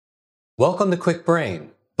Welcome to Quick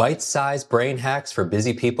Brain, bite-sized brain hacks for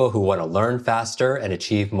busy people who want to learn faster and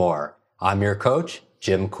achieve more. I'm your coach,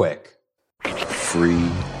 Jim Quick. Free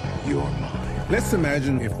your mind. Let's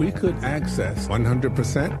imagine if we could access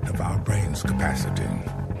 100% of our brain's capacity.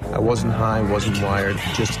 I wasn't high, wasn't wired,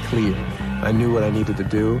 just clear. I knew what I needed to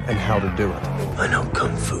do and how to do it. I know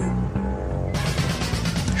Kung Fu.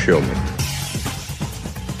 Show me.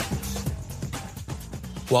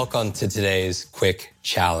 Welcome to today's Quick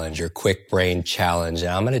Challenge, or Quick Brain Challenge.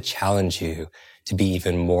 And I'm going to challenge you to be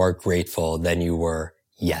even more grateful than you were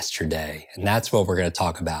yesterday. And that's what we're going to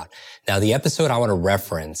talk about. Now, the episode I want to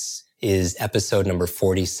reference is episode number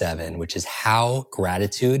 47, which is how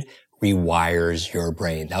gratitude rewires your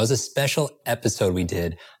brain. That was a special episode we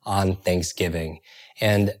did on Thanksgiving.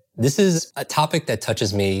 And this is a topic that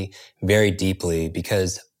touches me very deeply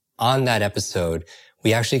because on that episode,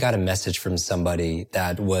 we actually got a message from somebody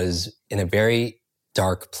that was in a very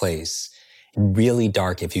dark place, really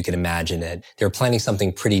dark if you can imagine it. They were planning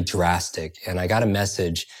something pretty drastic. And I got a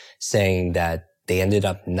message saying that they ended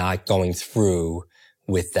up not going through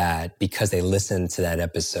with that because they listened to that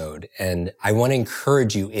episode. And I want to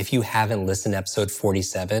encourage you, if you haven't listened to episode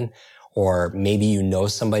 47, or maybe you know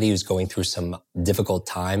somebody who's going through some difficult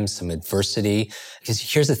times, some adversity. Because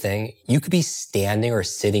here's the thing, you could be standing or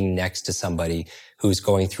sitting next to somebody who's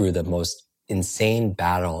going through the most insane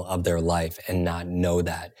battle of their life and not know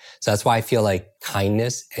that. So that's why I feel like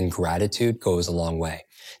kindness and gratitude goes a long way.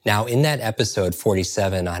 Now, in that episode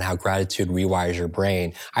 47 on how gratitude rewires your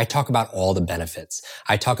brain, I talk about all the benefits.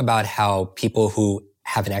 I talk about how people who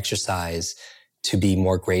have an exercise to be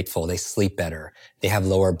more grateful, they sleep better, they have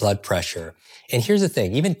lower blood pressure. And here's the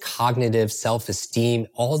thing, even cognitive self-esteem,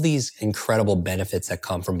 all these incredible benefits that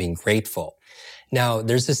come from being grateful. Now,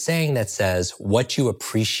 there's a saying that says, what you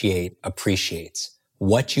appreciate appreciates.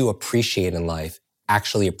 What you appreciate in life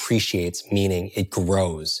actually appreciates, meaning it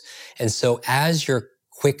grows. And so as your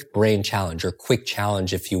quick brain challenge, or quick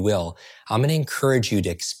challenge, if you will, I'm going to encourage you to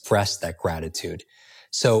express that gratitude.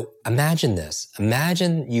 So imagine this.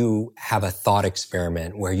 Imagine you have a thought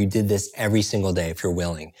experiment where you did this every single day if you're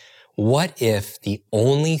willing. What if the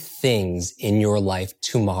only things in your life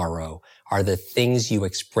tomorrow are the things you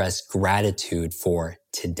express gratitude for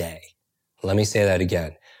today? Let me say that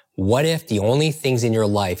again. What if the only things in your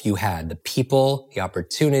life you had, the people, the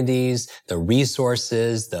opportunities, the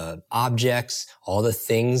resources, the objects, all the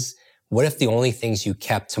things, what if the only things you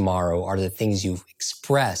kept tomorrow are the things you've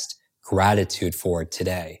expressed gratitude for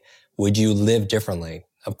today? Would you live differently?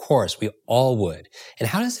 Of course, we all would. And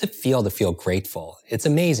how does it feel to feel grateful? It's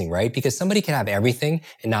amazing, right? Because somebody can have everything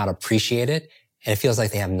and not appreciate it, and it feels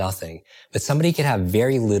like they have nothing. But somebody can have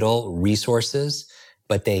very little resources,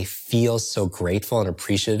 but they feel so grateful and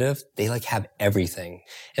appreciative. They have everything.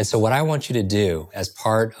 And so what I want you to do as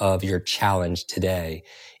part of your challenge today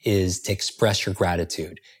is to express your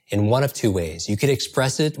gratitude in one of two ways. You could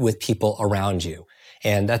express it with people around you.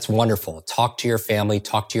 And that's wonderful. Talk to your family,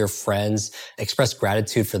 talk to your friends, express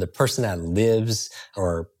gratitude for the person that lives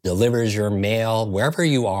or delivers your mail, wherever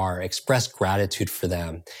you are, express gratitude for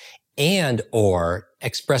them, and or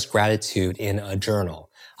express gratitude in a journal.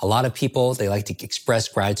 A lot of people, they like to express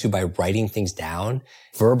gratitude by writing things down.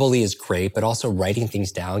 Verbally is great, but also writing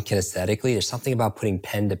things down kinesthetically. There's something about putting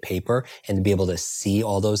pen to paper and to be able to see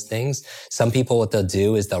all those things. Some people, what they'll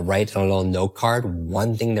do is they'll write on a little note card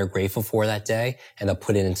one thing they're grateful for that day, and they'll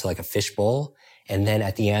put it into a fishbowl. And then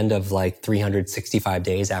at the end of 365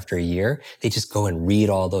 days after a year, they just go and read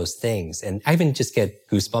all those things. And I even just get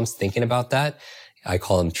goosebumps thinking about that. I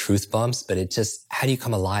call them truth bumps, but how do you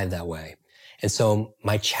come alive that way? And so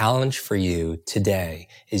my challenge for you today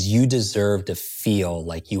is you deserve to feel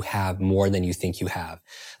like you have more than you think you have.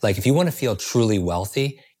 If you want to feel truly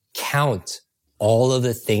wealthy, count all of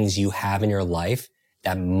the things you have in your life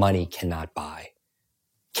that money cannot buy.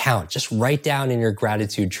 Count, just write down in your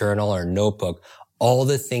gratitude journal or notebook all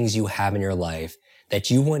the things you have in your life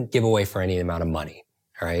that you wouldn't give away for any amount of money.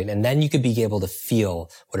 All right. And then you could be able to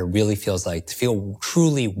feel what it really feels like to feel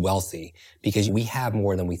truly wealthy, because we have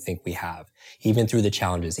more than we think we have, even through the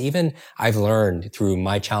challenges. Even I've learned through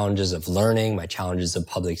my challenges of learning, my challenges of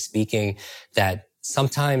public speaking, that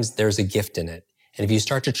sometimes there's a gift in it. And if you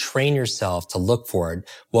start to train yourself to look for it,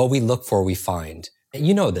 what we look for, we find.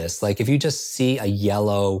 You know this, if you just see a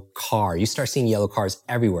yellow car, you start seeing yellow cars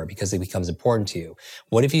everywhere because it becomes important to you.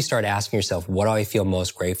 What if you start asking yourself, what do I feel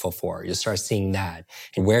most grateful for? You'll start seeing that.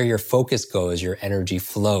 And where your focus goes, your energy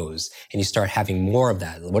flows, and you start having more of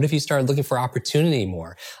that. What if you start looking for opportunity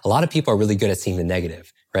more? A lot of people are really good at seeing the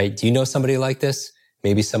negative, right? Do you know somebody like this?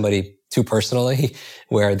 Maybe somebody too personally,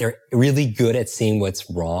 where they're really good at seeing what's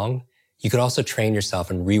wrong. You could also train yourself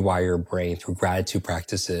and rewire your brain through gratitude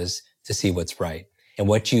practices to see what's right. And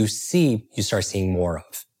what you see, you start seeing more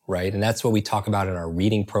of, right? And that's what we talk about in our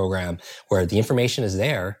reading program, where the information is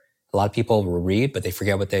there. A lot of people will read, but they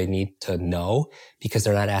forget what they need to know because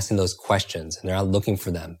they're not asking those questions and they're not looking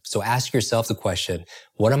for them. So ask yourself the question,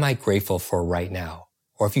 what am I grateful for right now?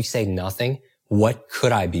 Or if you say nothing, what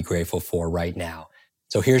could I be grateful for right now?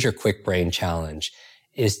 So here's your quick brain challenge,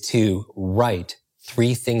 is to write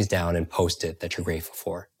 3 things down and post it that you're grateful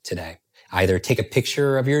for today. Either take a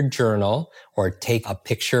picture of your journal or take a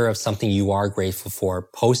picture of something you are grateful for,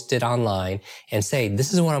 post it online and say,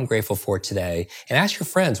 this is what I'm grateful for today. And ask your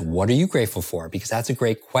friends, what are you grateful for? Because that's a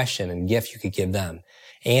great question and gift you could give them.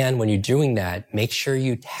 And when you're doing that, make sure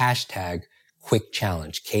you hashtag Quick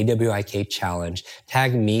Challenge, KWIK Challenge.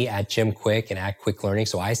 Tag me at Jim Quick and at Quick Learning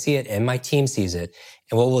so I see it and my team sees it.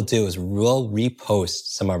 And what we'll do is we'll repost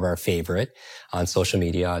some of our favorite on social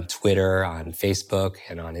media, on Twitter, on Facebook,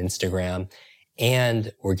 and on Instagram.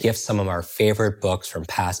 And we'll gift some of our favorite books from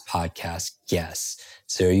past podcast guests.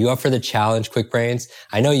 So are you up for the challenge, Quick Brains?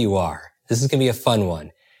 I know you are. This is going to be a fun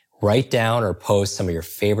one. Write down or post some of your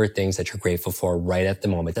favorite things that you're grateful for right at the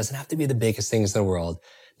moment. It doesn't have to be the biggest things in the world,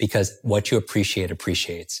 because what you appreciate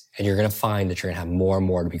appreciates. And you're going to find that you're going to have more and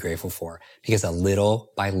more to be grateful for, because a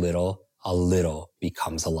little by little, a little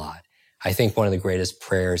becomes a lot. I think one of the greatest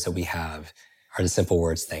prayers that we have are the simple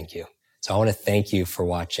words, thank you. So I want to thank you for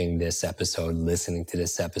watching this episode, listening to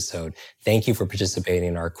this episode. Thank you for participating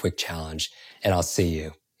in our quick challenge, and I'll see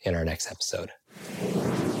you in our next episode.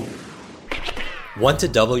 Want to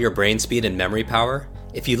double your brain speed and memory power?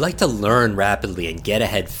 If you'd like to learn rapidly and get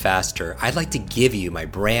ahead faster, I'd like to give you my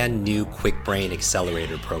brand new Quick Brain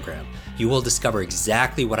Accelerator program. You will discover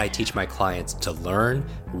exactly what I teach my clients to learn,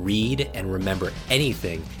 read, and remember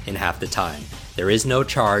anything in half the time. There is no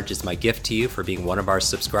charge. It's my gift to you for being one of our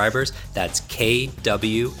subscribers. That's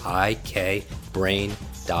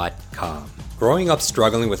KWIKbrain.com. Growing up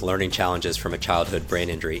struggling with learning challenges from a childhood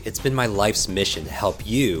brain injury, it's been my life's mission to help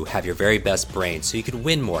you have your very best brain so you can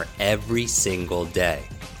win more every single day.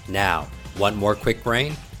 Now, want more Quick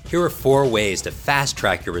Brain? Here are 4 ways to fast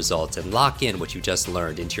track your results and lock in what you just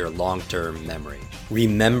learned into your long-term memory.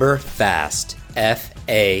 Remember FAST,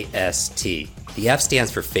 F-A-S-T. The F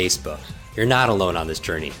stands for Facebook. You're not alone on this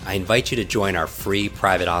journey. I invite you to join our free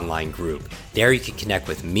private online group. There you can connect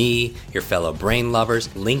with me, your fellow brain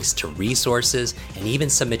lovers, links to resources, and even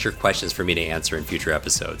submit your questions for me to answer in future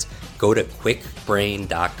episodes. Go to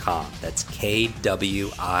quickbrain.com. That's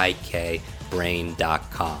K-W-I-K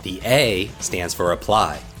brain.com. The A stands for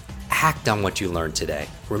apply. Act on what you learned today.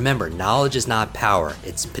 Remember, knowledge is not power,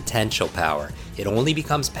 it's potential power. It only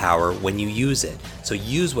becomes power when you use it. So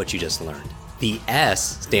use what you just learned. The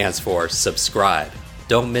S stands for subscribe.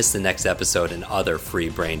 Don't miss the next episode and other free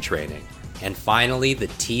brain training. And finally, the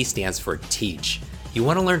T stands for teach. You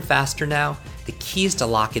want to learn faster now? The key is to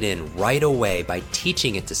lock it in right away by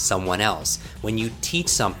teaching it to someone else. When you teach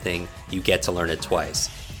something, you get to learn it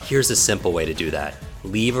twice. Here's a simple way to do that.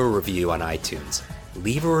 Leave a review on iTunes.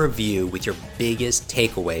 Leave a review with your biggest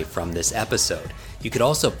takeaway from this episode. You could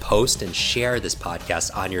also post and share this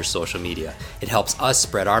podcast on your social media. It helps us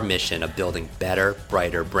spread our mission of building better,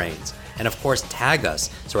 brighter brains. And of course, tag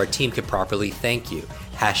us so our team can properly thank you.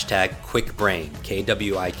 Hashtag QuickBrain,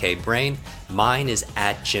 K-W-I-K Brain. Mine is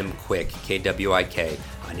at Jim Quick, K-W-I-K,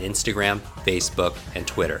 on Instagram, Facebook, and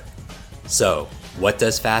Twitter. So, what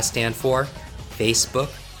does FAST stand for?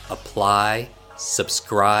 Facebook, apply,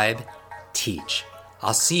 subscribe, teach.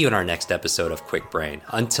 I'll see you in our next episode of Quick Brain.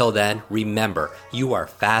 Until then, remember, you are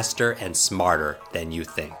faster and smarter than you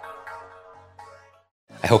think.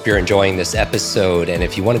 I hope you're enjoying this episode. And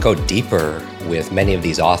if you want to go deeper with many of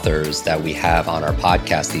these authors that we have on our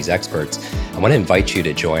podcast, these experts, I want to invite you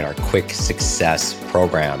to join our Quick Success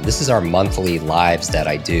program. This is our monthly lives that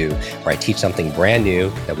I do, where I teach something brand new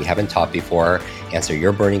that we haven't taught before, answer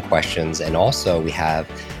your burning questions, and also we have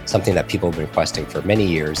something that people have been requesting for many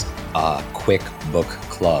years, a quick book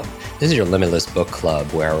club. This is your limitless book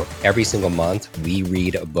club where every single month we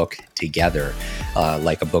read a book together,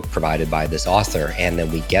 like a book provided by this author. And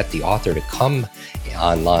then we get the author to come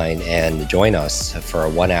online and join us for a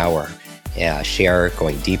 1 hour, share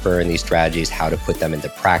going deeper in these strategies, how to put them into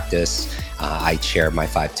practice. I share my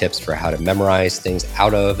 5 tips for how to memorize things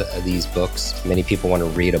out of these books. Many people want to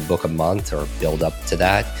read a book a month or build up to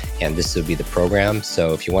that, and this would be the program.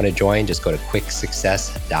 So if you want to join, just go to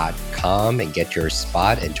quicksuccess.com and get your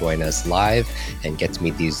spot and join us live and get to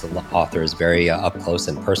meet these authors very up close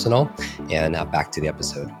and personal. And back to the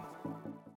episode.